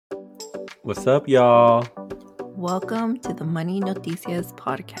What's up, y'all? Welcome to the Money Noticias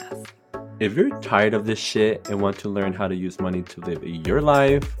podcast. If you're tired of this shit and want to learn how to use money to live your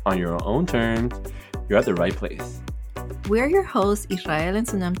life on your own terms, you're at the right place. We're your hosts, Israel and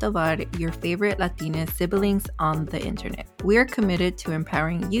Sunem Tovar, your favorite Latina siblings on the internet. We are committed to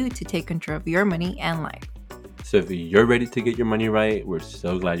empowering you to take control of your money and life. So if you're ready to get your money right, we're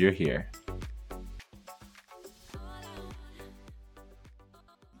so glad you're here.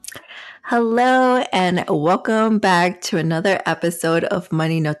 Hello and welcome back to another episode of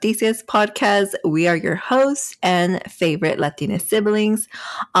Money Noticias podcast. We are your hosts and favorite Latina siblings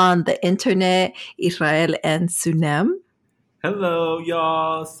on the internet, Israel and Sunem. Hello,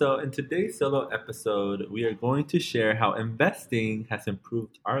 y'all. So in today's solo episode, we are going to share how investing has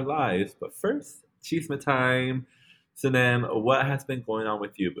improved our lives. But first, chisme time. Sunem, what has been going on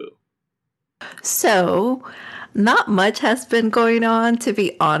with you, boo? So, not much has been going on, to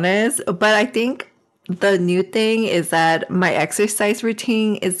be honest, but I think the new thing is that my exercise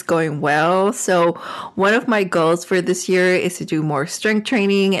routine is going well. So, one of my goals for this year is to do more strength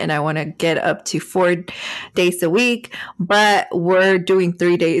training, and I want to get up to 4 days a week. But we're doing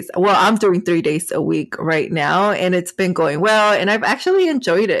 3 days. Well, I'm doing 3 days a week right now, and it's been going well, and I've actually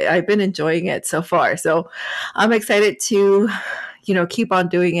enjoyed it. I've been enjoying it so far. So, I'm excited to keep on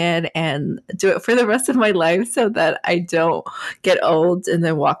doing it and do it for the rest of my life so that I don't get old and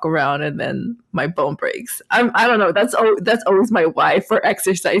then walk around and then my bone breaks. I don't know. That's always my why for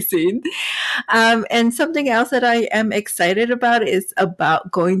exercising. And something else that I am excited about is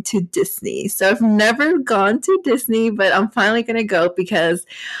about going to Disney. So I've never gone to Disney, but I'm finally going to go because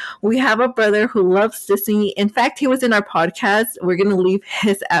we have a brother who loves Disney. In fact, he was in our podcast. We're going to leave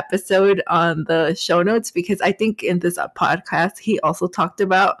his episode on the show notes because I think in this podcast, he also talked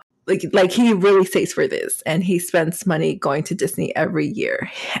about like he really saves for this and he spends money going to Disney every year.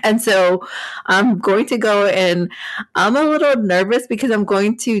 And so I'm going to go, and I'm a little nervous because I'm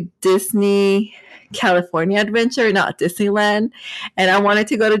going to Disney California Adventure, not Disneyland. And I wanted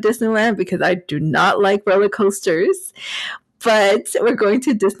to go to Disneyland because I do not like roller coasters. But we're going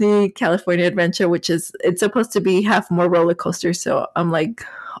to Disney California Adventure, which is it's supposed to have more roller coasters. So I'm like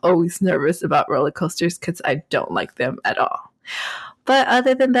always nervous about roller coasters because I don't like them at all. But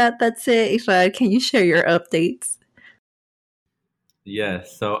other than that, that's it. Israel, can you share your updates?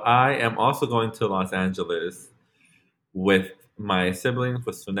 Yes, so I am also going to Los Angeles with my siblings,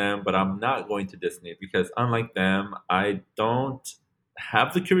 with Sunem, but I'm not going to Disney because unlike them, I don't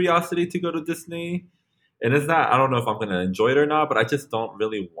have the curiosity to go to Disney. And it's not, I don't know if I'm going to enjoy it or not, but I just don't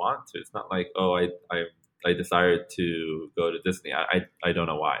really want to. It's not like, oh, I desire to go to Disney. I don't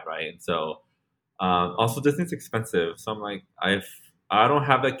know why, right? And so, also Disney's expensive. So I'm like, I don't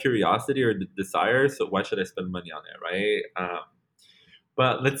have that curiosity or the desire, so why should I spend money on it, right?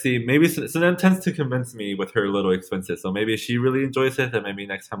 But let's see. Maybe Sunan tends to convince me with her little expenses. So maybe she really enjoys it, and maybe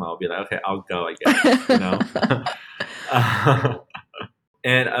next time I'll be like, okay, I'll go. I guess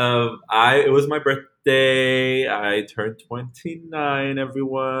And it was my birthday. I turned 29.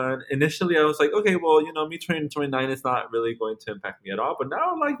 Everyone. Initially, I was like, okay, well, me turning 29 is not really going to impact me at all. But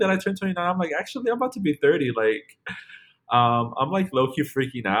now, like that, I turned 29. I'm like, actually, I'm about to be 30. Like. I'm like low key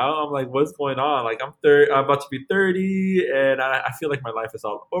freaky now. I'm like, what's going on? Like, I'm about to be 30, and I feel like my life is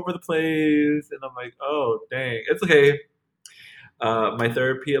all over the place. And I'm like, oh dang, it's okay. My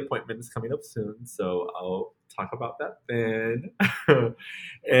therapy appointment is coming up soon, so I'll talk about that then.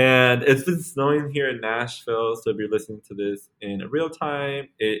 And it's been snowing here in Nashville, so if you're listening to this in real time,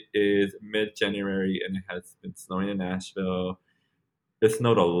 it is mid-January, and it has been snowing in Nashville. It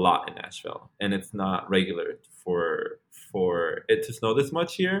snowed a lot in Nashville, and it's not regular for it to snow this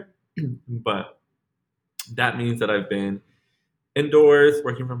much here. But that means that I've been indoors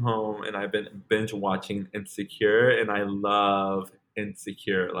working from home, and I've been binge watching Insecure, and I love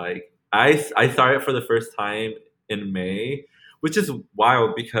Insecure. Like I saw it for the first time in May, which is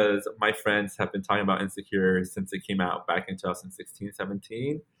wild because my friends have been talking about Insecure since it came out back in 2016,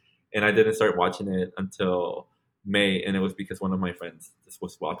 17, and I didn't start watching it until May, and it was because one of my friends just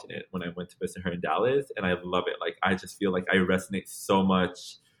was watching it when I went to visit her in Dallas, and I love it. Like I just feel like I resonate so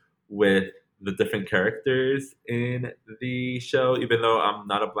much with the different characters in the show. Even though I'm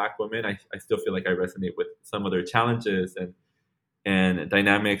not a Black woman, I still feel like I resonate with some of their challenges and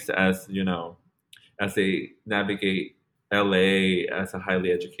dynamics as as they navigate LA as a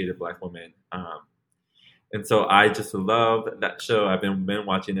highly educated Black woman. And so I just love that show. I've been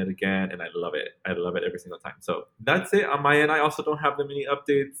watching it again, and I love it. I love it every single time. So that's it on my end. I also don't have that many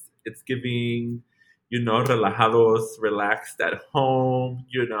updates. It's giving, relajados, relaxed at home.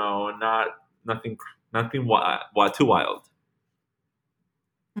 Not nothing too wild.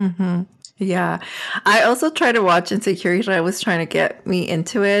 Hmm. Yeah. I also tried to watch Insecurity. I was trying to get me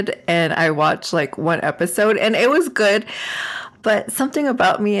into it, and I watched like one episode and it was good. But something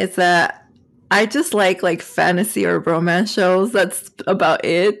about me is that I just like fantasy or romance shows. That's about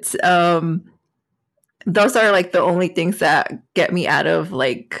it. Those are like the only things that get me out of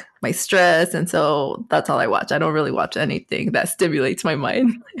like my stress, and so that's all I watch. I don't really watch anything that stimulates my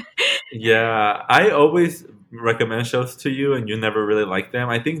mind. Yeah, I always recommend shows to you, and you never really like them.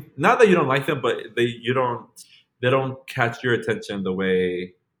 I think not that you don't like them, but they don't catch your attention the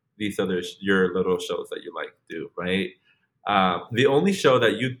way these other your little shows that you like do, right? The only show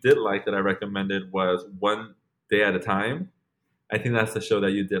that you did like that I recommended was One Day at a Time. I think that's the show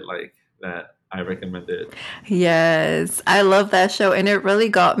that you did like that I recommended. Yes, I love that show, and it really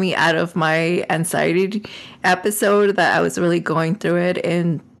got me out of my anxiety episode that I was really going through it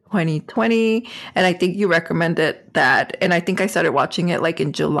in 2020. And I think you recommended that, and I think I started watching it like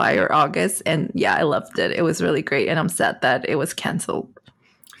in July or August, and yeah, I loved it. It was really great, and I'm sad that it was canceled.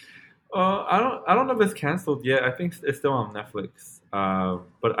 I don't know if it's canceled yet. I think it's still on Netflix.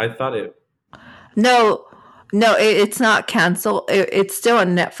 But I thought it. No, no, it's not canceled. It's still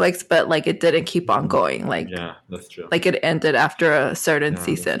on Netflix, but like it didn't keep on Mhm. going. Yeah, that's true. Like it ended after a certain Yeah, that's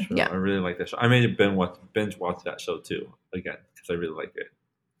season. true. Yeah. I really like that show. I may binge watch that show too again because I really like it.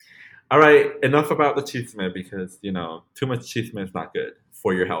 All right, enough about the chisme because too much chisme is not good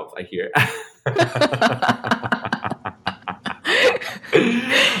for your health. I hear.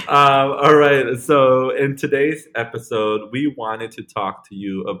 All right, so in today's episode, we wanted to talk to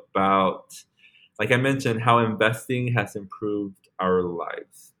you about, like I mentioned, how investing has improved our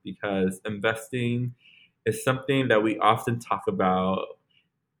lives because investing is something that we often talk about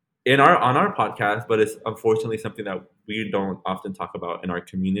in our on our podcast, but it's unfortunately something that we don't often talk about in our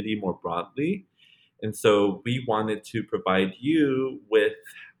community more broadly. And so we wanted to provide you with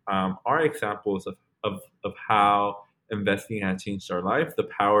our examples of how investing has changed our life, the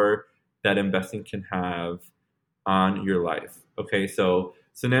power that investing can have on your life. Okay, so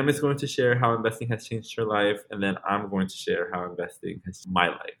Sunem is going to share how investing has changed her life, and then I'm going to share how investing has changed my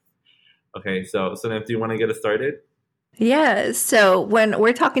life. Okay, so Sunem, do you want to get us started? Yeah. So when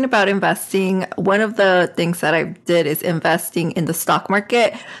we're talking about investing, one of the things that I did is investing in the stock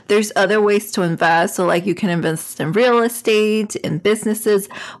market. There's other ways to invest. So like you can invest in real estate, in businesses,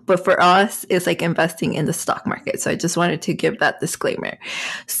 but for us, it's like investing in the stock market. So I just wanted to give that disclaimer.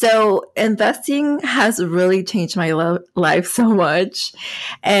 So investing has really changed my life so much.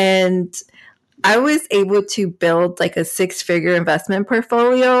 And I was able to build like a six-figure investment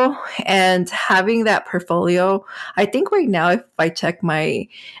portfolio, and having that portfolio, I think right now if I check my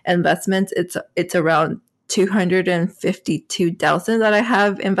investments, it's around 252,000 that I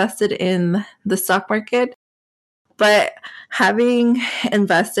have invested in the stock market. But having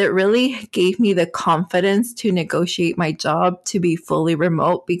invested really gave me the confidence to negotiate my job to be fully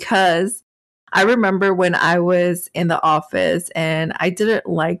remote, because I remember when I was in the office and I didn't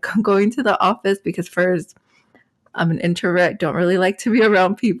like going to the office because first, I'm an introvert, don't really like to be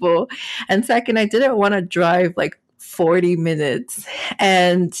around people. And second, I didn't want to drive like 40 minutes.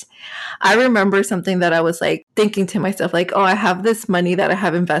 And I remember something that I was like thinking to myself, like, oh, I have this money that I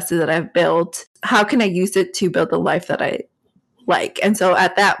have invested, that I've built. How can I use it to build the life that I like? And so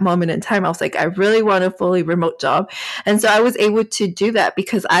at that moment in time, I was like, I really want a fully remote job. And so I was able to do that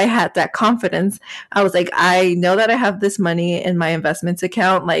because I had that confidence. I was like, I know that I have this money in my investments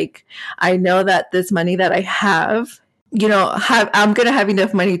account. Like, I know that this money that I have, I'm going to have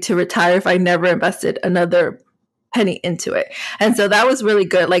enough money to retire if I never invested another penny into it. And so that was really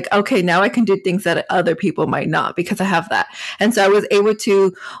good. Like, okay, now I can do things that other people might not because I have that. And so I was able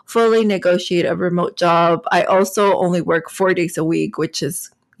to fully negotiate a remote job. I also only work 4 days a week, which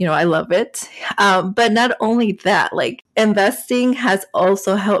is, I love it. But not only that, like investing has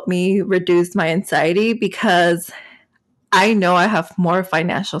also helped me reduce my anxiety because I know I have more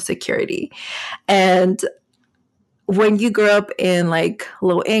financial security. And when you grow up in like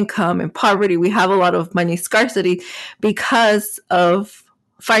low income and poverty, we have a lot of money scarcity because of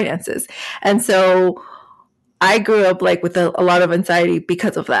finances. And so I grew up like with a lot of anxiety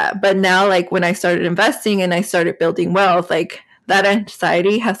because of that. But now, like when I started investing and I started building wealth, like that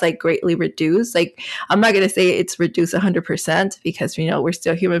anxiety has like greatly reduced. Like I'm not going to say it's reduced 100% because we're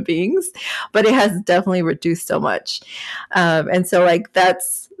still human beings, but it has definitely reduced so much. And so like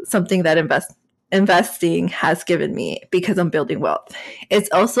that's something that investing has given me because I'm building wealth. It's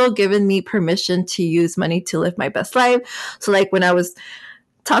also given me permission to use money to live my best life. So like when I was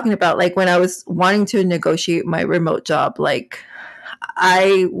talking about like when I was wanting to negotiate my remote job, like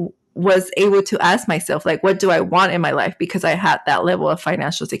I was able to ask myself, like, what do I want in my life? Because I had that level of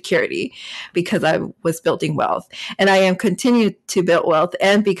financial security, because I was building wealth, and I am continuing to build wealth.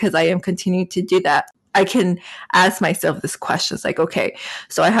 And because I am continuing to do that, I can ask myself these questions like, okay,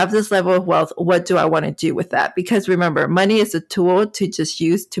 so I have this level of wealth. What do I want to do with that? Because remember, money is a tool to just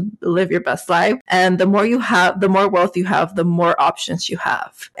use to live your best life. And the more you have, the more wealth you have, the more options you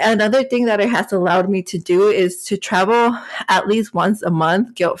have. Another thing that it has allowed me to do is to travel at least once a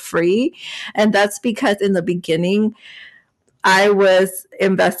month guilt free. And that's because in the beginning, I was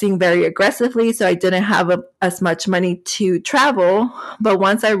investing very aggressively, so I didn't have as much money to travel. But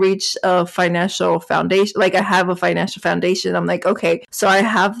once I reached a financial foundation, like I have a financial foundation, I'm like, okay, so I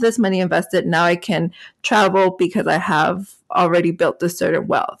have this money invested. Now I can travel because I have already built a certain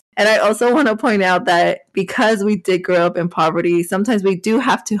wealth. And I also want to point out that because we did grow up in poverty, sometimes we do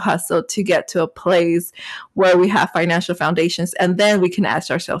have to hustle to get to a place where we have financial foundations, and then we can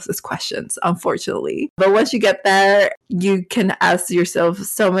ask ourselves these questions, unfortunately. But once you get there, you can ask yourself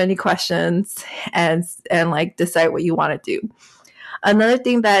so many questions and like decide what you want to do. Another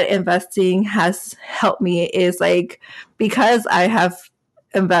thing that investing has helped me is like, because I have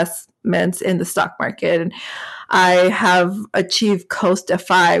investments in the stock market, and I have achieved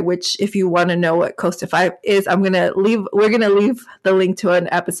Coastify, which if you want to know what Coastify is, we're gonna leave the link to an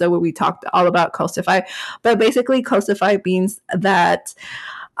episode where we talked all about Coastify. But basically Coastify means that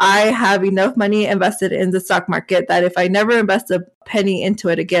I have enough money invested in the stock market that if I never invest a penny into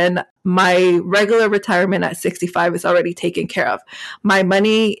it again, my regular retirement at 65 is already taken care of. My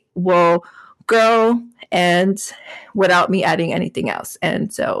money will grow and without me adding anything else.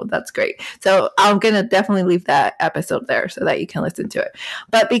 And so that's great. So I'm going to definitely leave that episode there so that you can listen to it.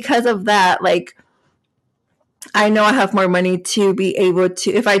 But because of that, like, I know I have more money to be able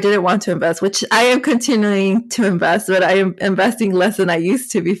to, if I didn't want to invest, which I am continuing to invest, but I am investing less than I used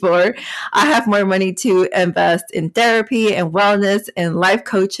to before. I have more money to invest in therapy and wellness and life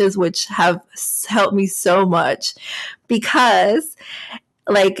coaches, which have helped me so much because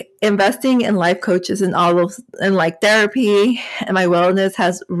like investing in life coaches and all of and like therapy and my wellness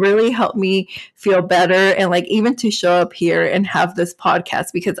has really helped me feel better, and like even to show up here and have this podcast,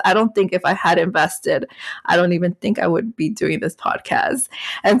 because I don't think if I had invested, I don't even think I would be doing this podcast.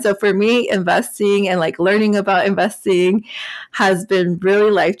 And so for me, investing and like learning about investing has been really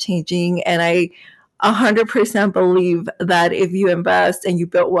life changing, and I 100% believe that if you invest and you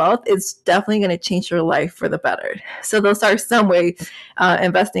build wealth, it's definitely going to change your life for the better. So those are some ways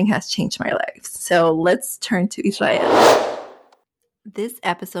investing has changed my life. So let's turn to Israel. This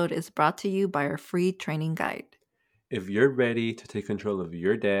episode is brought to you by our free training guide. If you're ready to take control of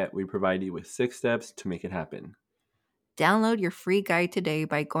your debt, we provide you with 6 steps to make it happen. Download your free guide today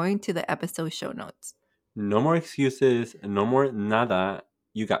by going to the episode show notes. No more excuses, no more nada.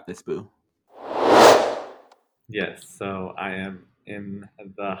 You got this, boo. Yes, so I am in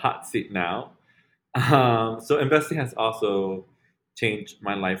the hot seat now. So investing has also changed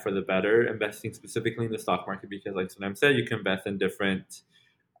my life for the better. Investing specifically in the stock market, because, like Sunam said, you can invest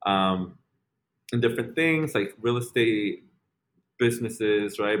um, in different things like real estate,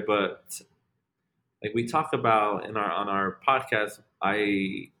 businesses, right? But like we talk about on our podcast,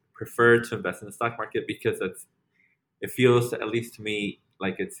 I prefer to invest in the stock market because it feels, at least to me,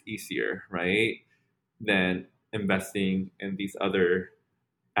 like it's easier, right, than investing in these other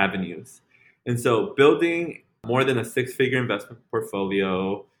avenues. And so building more than a 6-figure investment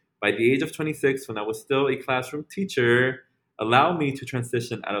portfolio by the age of 26, when I was still a classroom teacher, allowed me to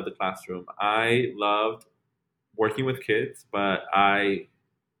transition out of the classroom. I loved working with kids, but I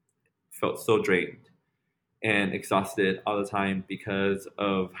felt so drained and exhausted all the time because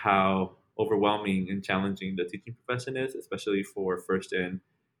of how overwhelming and challenging the teaching profession is, especially for first gen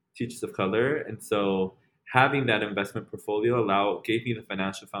teachers of color. And so having that investment portfolio gave me the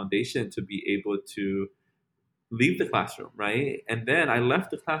financial foundation to be able to leave the classroom, right? And then I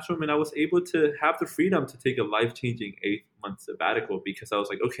left the classroom and I was able to have the freedom to take a life-changing 8-month sabbatical, because I was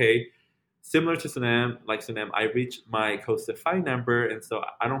like, okay, similar to Sunam, I reached my Coastify number, and so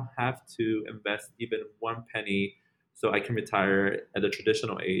I don't have to invest even one penny, so I can retire at the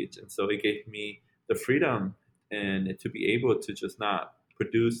traditional age. And so it gave me the freedom and to be able to just not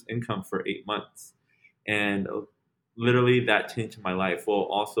produce income for 8 months. And literally that changed my life. We'll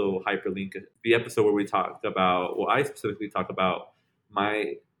also hyperlink the episode where I specifically talk about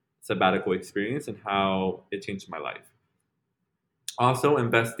my sabbatical experience and how it changed my life. Also,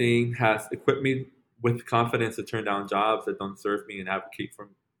 investing has equipped me with confidence to turn down jobs that don't serve me and advocate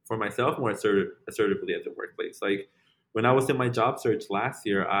for myself more assertively at the workplace. Like when I was in my job search last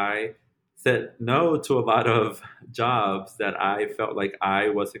year, I said no to a lot of jobs that I felt like I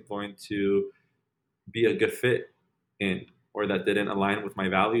wasn't going to be a good fit in, or that didn't align with my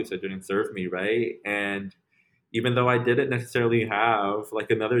values or didn't serve me, right? And even though I didn't necessarily have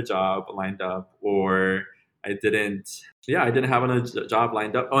like another job lined up, or I didn't have another job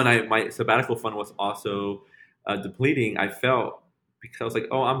lined up. Oh, and my sabbatical fund was also depleting. I felt, because I was like,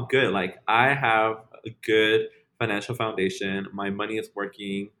 oh, I'm good. Like I have a good financial foundation. My money is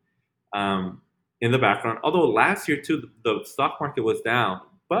working um, in the background. Although last year too, the stock market was down,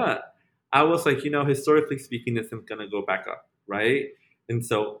 but I was like, historically speaking, this is gonna go back up, right? And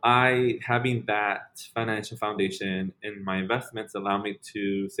so I having that financial foundation in my investments allow me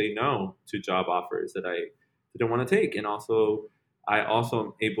to say no to job offers that I didn't want to take, and also I also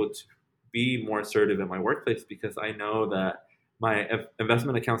am able to be more assertive in my workplace because I know that my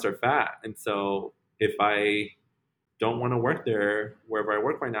investment accounts are fat, and so if I don't want to work there wherever I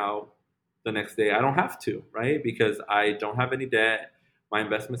work right now, the next day I don't have to, right? Because I don't have any debt, my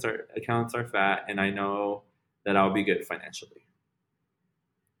investments are accounts are fat, and I know that I'll be good financially.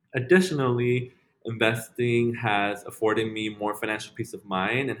 Additionally, investing has afforded me more financial peace of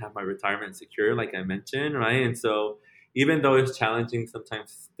mind and have my retirement secure, like I mentioned, right? And so, even though it's challenging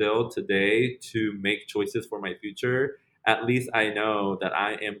sometimes still today to make choices for my future, at least I know that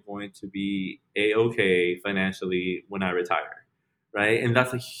I am going to be a okay financially when I retire, right? And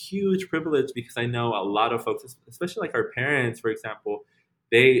that's a huge privilege because I know a lot of folks, especially like our parents, for example,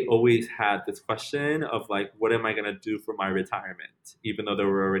 they always had this question of like, what am I going to do for my retirement? Even though they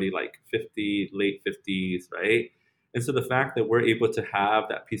were already like 50, late 50s, right? And so the fact that we're able to have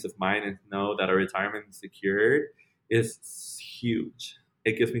that peace of mind and know that our retirement is secured is huge.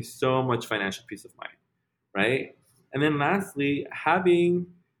 It gives me so much financial peace of mind, right? And then lastly, having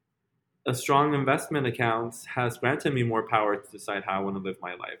a strong investment accounts has granted me more power to decide how I want to live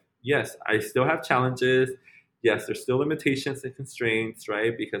my life. Yes, I still have challenges. Yes, there's still limitations and constraints,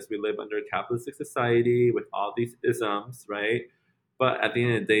 right? Because we live under a capitalistic society with all these isms, right? But at the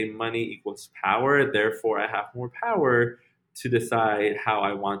end of the day, money equals power. Therefore, I have more power to decide how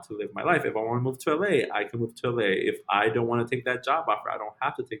I want to live my life. If I want to move to LA, I can move to LA. If I don't want to take that job offer, I don't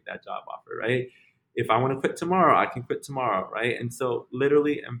have to take that job offer, right? If I want to quit tomorrow, I can quit tomorrow, right? And so,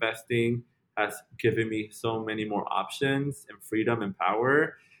 literally, investing has given me so many more options and freedom and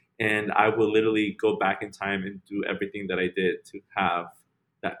power. And I will literally go back in time and do everything that I did to have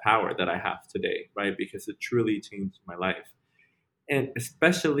that power that I have today, right? Because it truly changed my life. And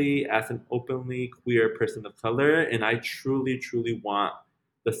especially as an openly queer person of color, and I truly, truly want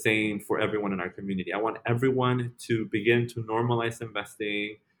the same for everyone in our community. I want everyone to begin to normalize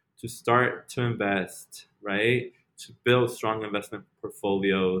investing, to start to invest, right? To build strong investment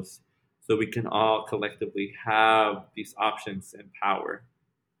portfolios so we can all collectively have these options and power.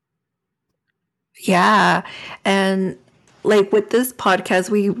 Yeah. And like with this podcast,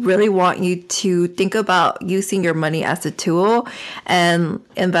 we really want you to think about using your money as a tool, and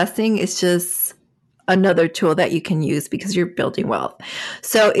investing is just another tool that you can use because you're building wealth.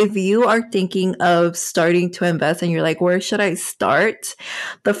 So if you are thinking of starting to invest and you're like, where should I start?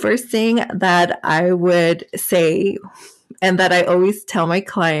 The first thing that I would say, and that I always tell our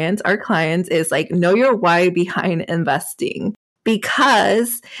clients, is like, know your why behind investing,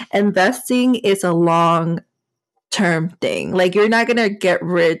 because investing is a long term thing. Like, you're not going to get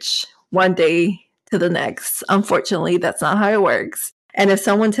rich one day to the next. Unfortunately, that's not how it works. And if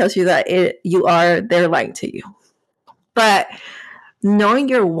someone tells you that you are, they're lying to you. But knowing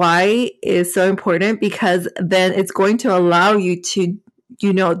your why is so important, because then it's going to allow you to,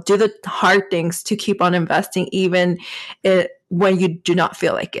 do the hard things to keep on investing, even when you do not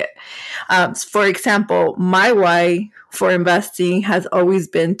feel like it. For example, my why for investing has always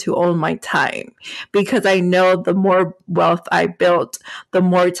been to own my time, because I know the more wealth I build, the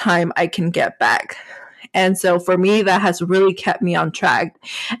more time I can get back. And so for me, that has really kept me on track.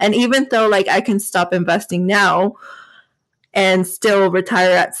 And even though like I can stop investing now and still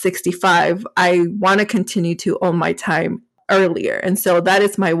retire at 65, I want to continue to own my time earlier. And so that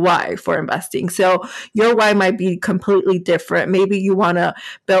is my why for investing. So your why might be completely different. Maybe you want to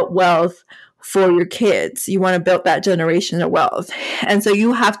build wealth for your kids. You want to build that generation of wealth. And so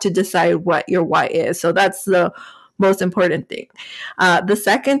you have to decide what your why is. So that's the most important thing. The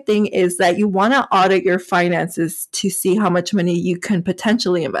second thing is that you want to audit your finances to see how much money you can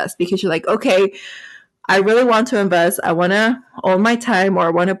potentially invest, because you're like, okay, I really want to invest. I want to own my time, or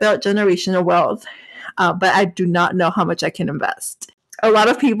I want to build generational wealth, but I do not know how much I can invest. a lot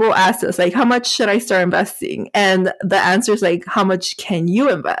of people ask us, like, how much should I start investing? And the answer is like, how much can you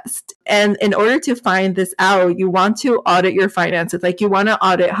invest? And in order to find this out, you want to audit your finances. Like, you want to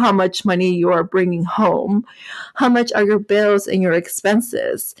audit how much money you are bringing home, how much are your bills and your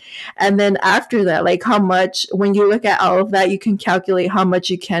expenses. And then after that, like, how much, when you look at all of that, you can calculate how much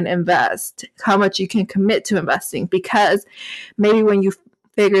you can invest, how much you can commit to investing. Because maybe when you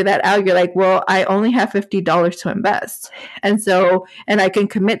figure that out, you're like, well, I only have $50 to invest. And so, and I can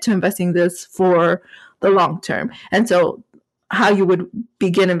commit to investing this for the long term. And so how you would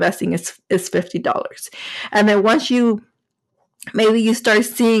begin investing is $50. And then once you, maybe you start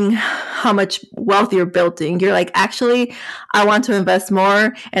seeing how much wealth you're building, you're like, actually, I want to invest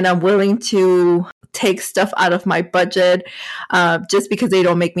more and I'm willing to take stuff out of my budget just because they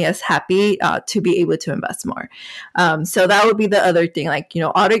don't make me as happy to be able to invest more. So that would be the other thing, like,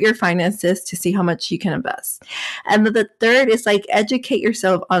 audit your finances to see how much you can invest. And the third is like educate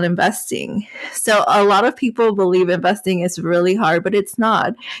yourself on investing. So a lot of people believe investing is really hard, but it's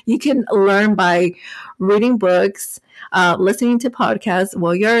not. You can learn by reading books, listening to podcasts.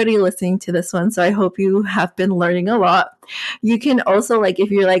 Well, you're already listening to this one, so I hope you have been learning a lot. You can also, like,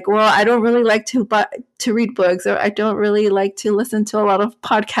 if you're like, well, I don't really like to read books, or I don't really like to listen to a lot of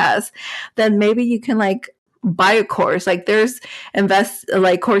podcasts, then maybe you can like buy a course. Like, there's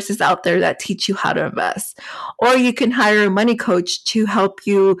courses out there that teach you how to invest, or you can hire a money coach to help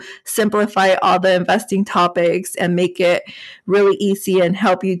you simplify all the investing topics and make it really easy and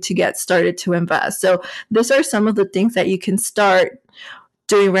help you to get started to invest. So those are some of the things that you can start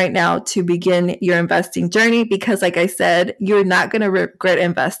doing right now to begin your investing journey, because like I said, you're not going to regret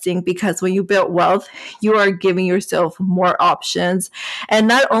investing, because when you build wealth, you are giving yourself more options, and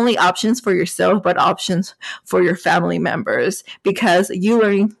not only options for yourself, but options for your family members, because you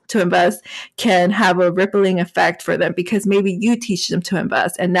learning to invest can have a rippling effect for them, because maybe you teach them to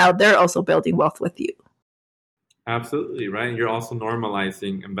invest and now they're also building wealth with you. Absolutely, right? You're also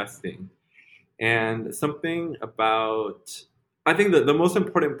normalizing investing. And something about, I think that the most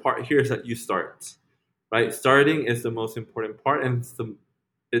important part here is that you start, right? Starting is the most important part, and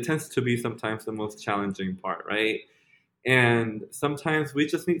it tends to be sometimes the most challenging part, right? And sometimes we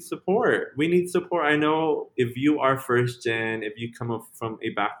just need support. We need support. I know if you are first gen, if you come up from a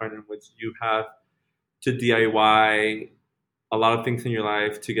background in which you have to DIY a lot of things in your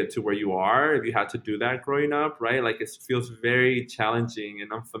life to get to where you are, if you had to do that growing up, right? Like, it feels very challenging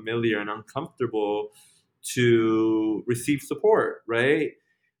and unfamiliar and uncomfortable to receive support, right?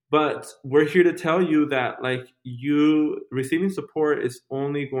 But we're here to tell you that, like, you receiving support is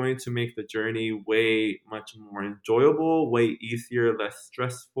only going to make the journey way much more enjoyable, way easier, less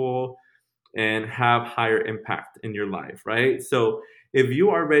stressful, and have higher impact in your life, right? So if you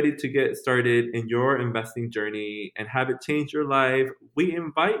are ready to get started in your investing journey and have it change your life, we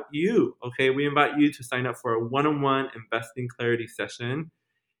invite you, okay? We invite you to sign up for a one-on-one investing clarity session.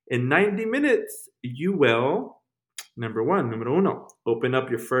 In 90 minutes, you will, numero uno, open up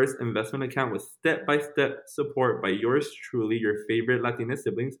your first investment account with step-by-step support by yours truly, your favorite Latina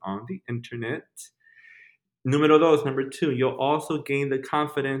siblings on the internet. Number two, you'll also gain the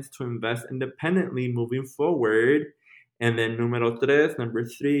confidence to invest independently moving forward. And then number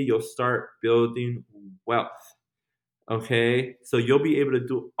three, you'll start building wealth. Okay, so you'll be able to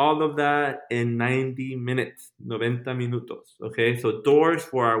do all of that in 90 minutes, 90 minutos. Okay, so doors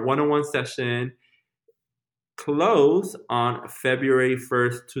for our one-on-one session close on February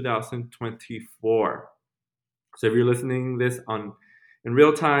 1st, 2024. So if you're listening this in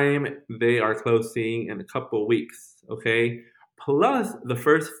real time, they are closing in a couple weeks, okay? Plus, the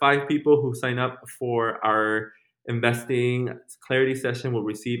first 5 people who sign up for our investing clarity session will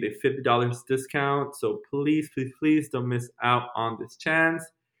receive a $50 discount. So please, please, please don't miss out on this chance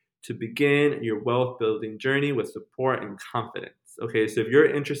to begin your wealth building journey with support and confidence. Okay, so if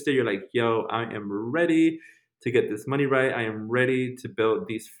you're interested, you're like, yo, I am ready to get this money right. I am ready to build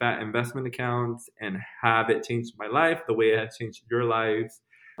these fat investment accounts and have it change my life the way it has changed your lives.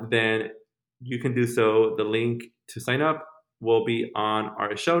 Then you can do so. The link to sign up will be on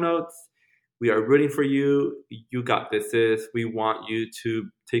our show notes. We are rooting for you. You got this, sis. We want you to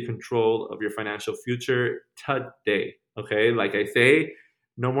take control of your financial future today. Okay, like I say,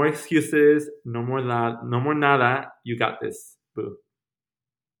 no more excuses, no more nada. You got this, boo.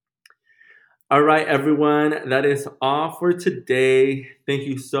 All right, everyone, that is all for today. Thank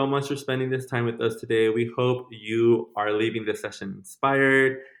you so much for spending this time with us today. We hope you are leaving this session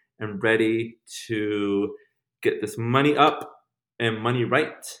inspired and ready to get this money up and money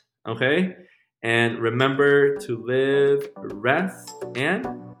right, okay? And remember to live, rest, and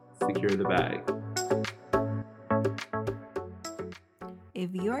secure the bag.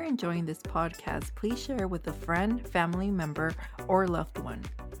 if you are enjoying this podcast, please share with a friend, family member, or loved one.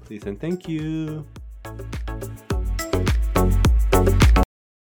 Please and thank you.